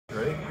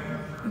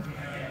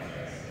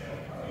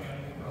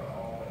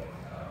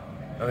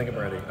I think I'm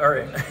ready. All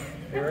right.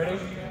 You ready?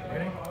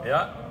 Ready?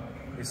 Yeah.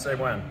 You say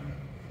when.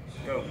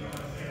 Go.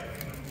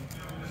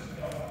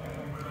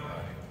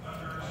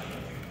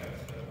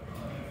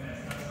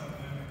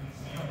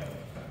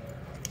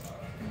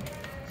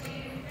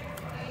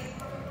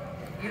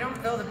 You don't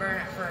feel the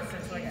burn at first,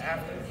 it's like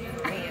after.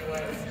 For me it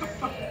was.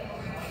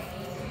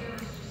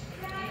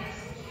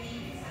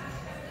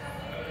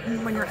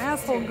 When your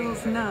asshole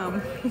goes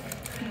numb.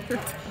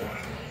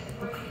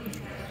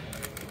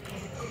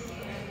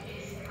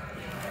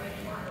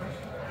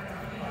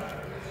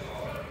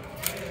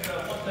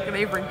 Look at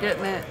Avery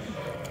getting it.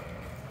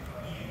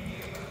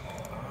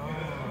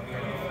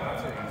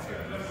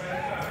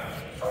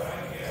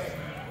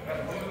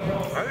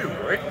 I do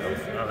great.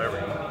 Oh, there we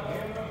go.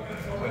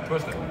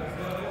 Twist it.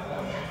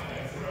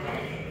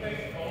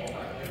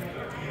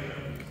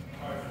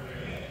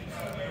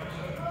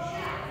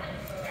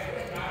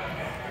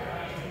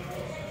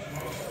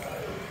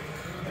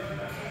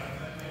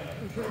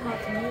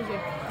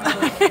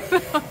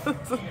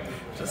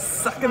 Just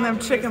sucking them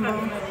chicken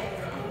bones.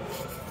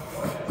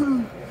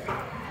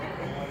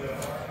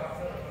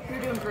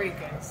 You're doing great,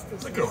 guys.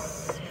 This is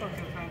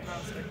fucking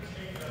fantastic.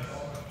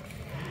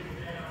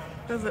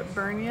 Does it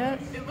burn yet?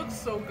 It looks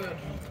so good.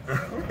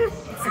 It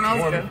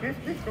smells good.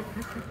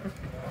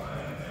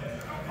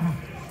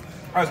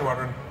 Eyes are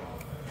watering.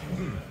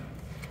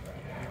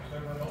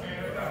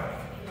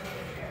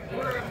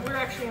 We're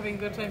actually having a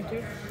good time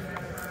too.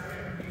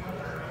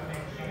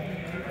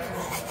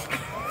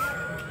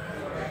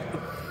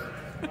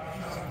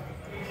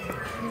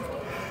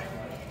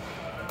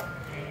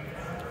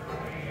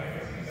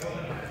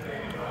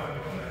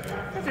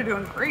 You're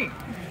doing great.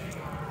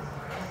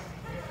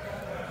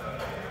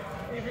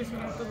 Avery's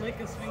gonna have to lick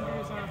his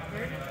fingers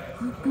after.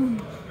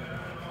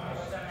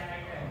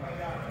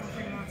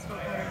 Not so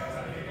hard.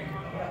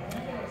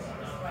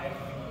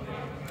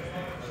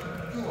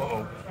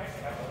 Uh-oh.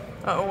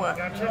 Uh-oh, what?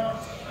 Gotcha.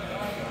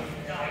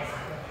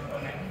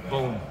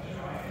 Boom.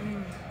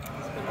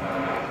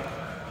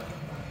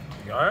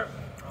 You got it?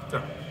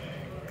 Yeah.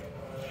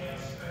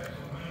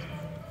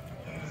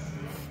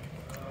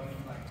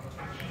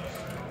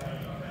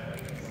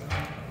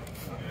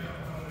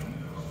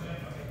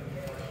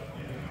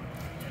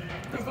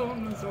 The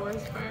bone was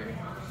always fire.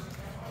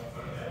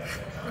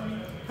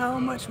 How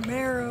much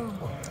marrow?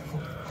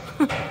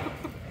 Chew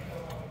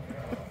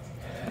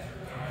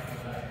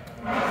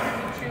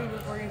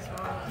before you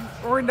swallow.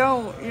 Or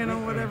don't, you know,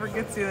 whatever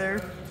gets you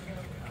there.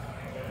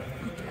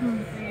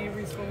 And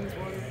Avery's phone's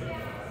waterproof.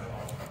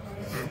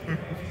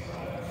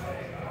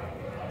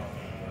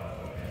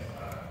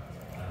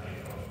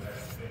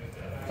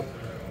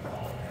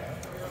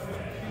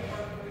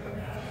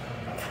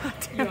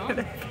 Damn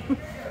it.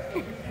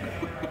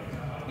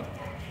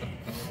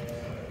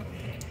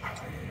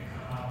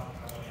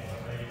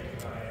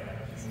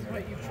 This is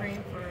what you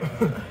trained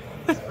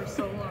for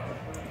so long.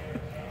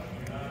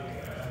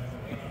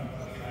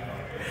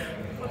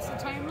 What's the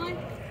timeline?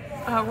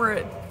 We're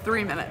at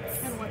 3 minutes.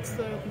 And what's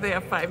the... They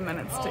have 5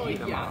 minutes to eat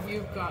them yeah, off.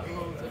 you've got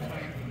loads of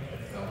time.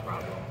 No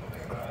problem.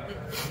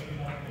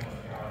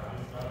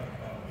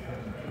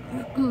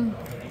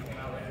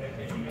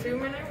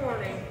 2-minute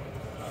warning.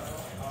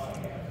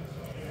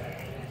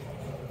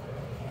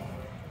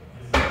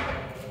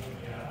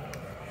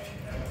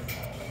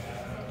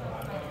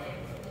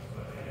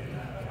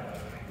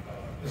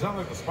 It's not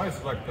like the spice,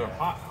 it's like the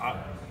hot.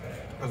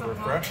 Because we're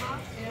fresh. Yeah.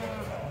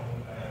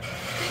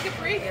 Take a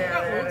break. Yeah, You've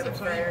got they're loads the of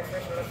time. sprayer,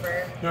 fish with a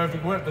sprayer. Yeah, if you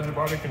quit, then your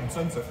body can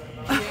sense it.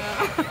 Yeah.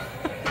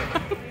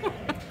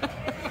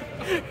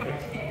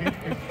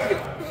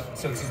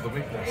 Senses the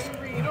weakness.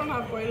 Avery, you don't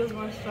have quite as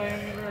much time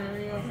to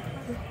hurry up.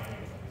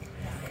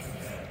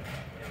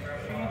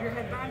 You need your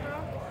headband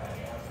off?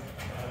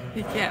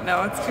 You can't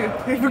know, it's too,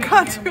 we've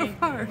gone too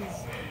far.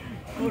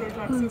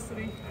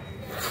 Phototoxicity.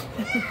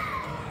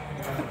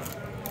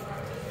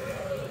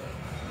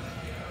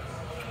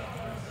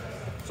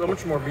 So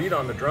much more meat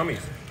on the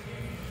drummies.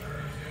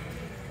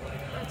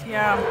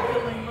 Yeah.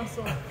 Building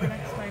muscle for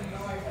next time.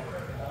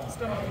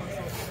 Stomach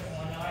muscle.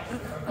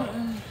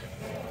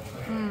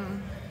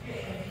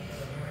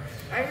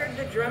 I heard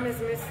the drum is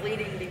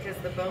misleading because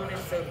the bone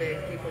is so big.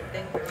 People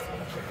think there's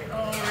more chicken.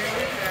 Oh, really?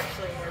 There's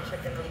actually more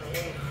chicken on the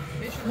weight.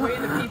 They should weigh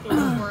the people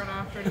before and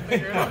after to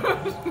figure it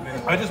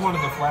out. I just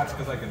wanted the flats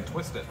because I can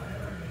twist it.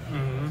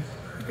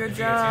 Good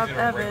job,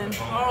 Evan.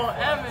 Oh,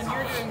 Evan,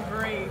 you're doing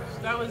great.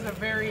 That was a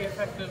very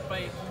effective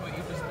bite, what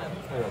you just did.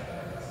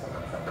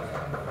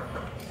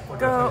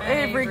 Go,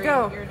 And Avery,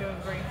 go. You're doing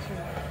great too.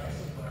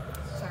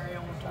 Sorry, I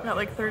won't talk. Got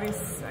like 30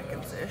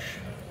 seconds-ish.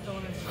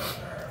 Don't insult.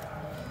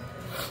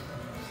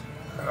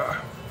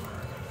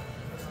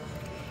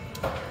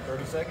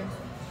 30 seconds?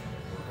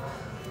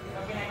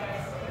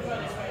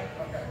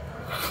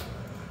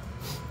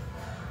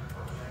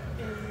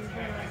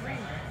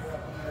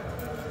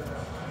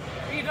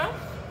 Are you done?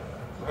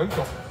 I think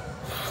so.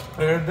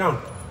 Lay it down.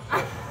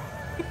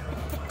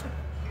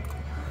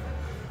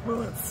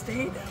 Will it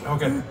stay down?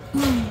 Okay.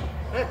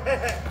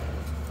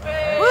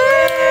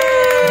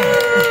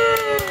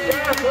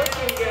 Yeah,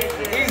 looking good.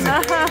 Easy.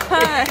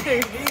 Nice.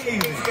 You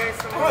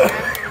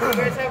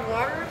guys have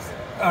waters?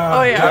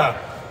 Oh, yeah.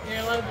 You're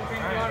allowed to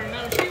drink water. No,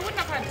 she wouldn't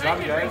have had time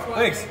to drink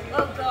water. Thanks.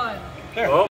 Oh, God. Oh.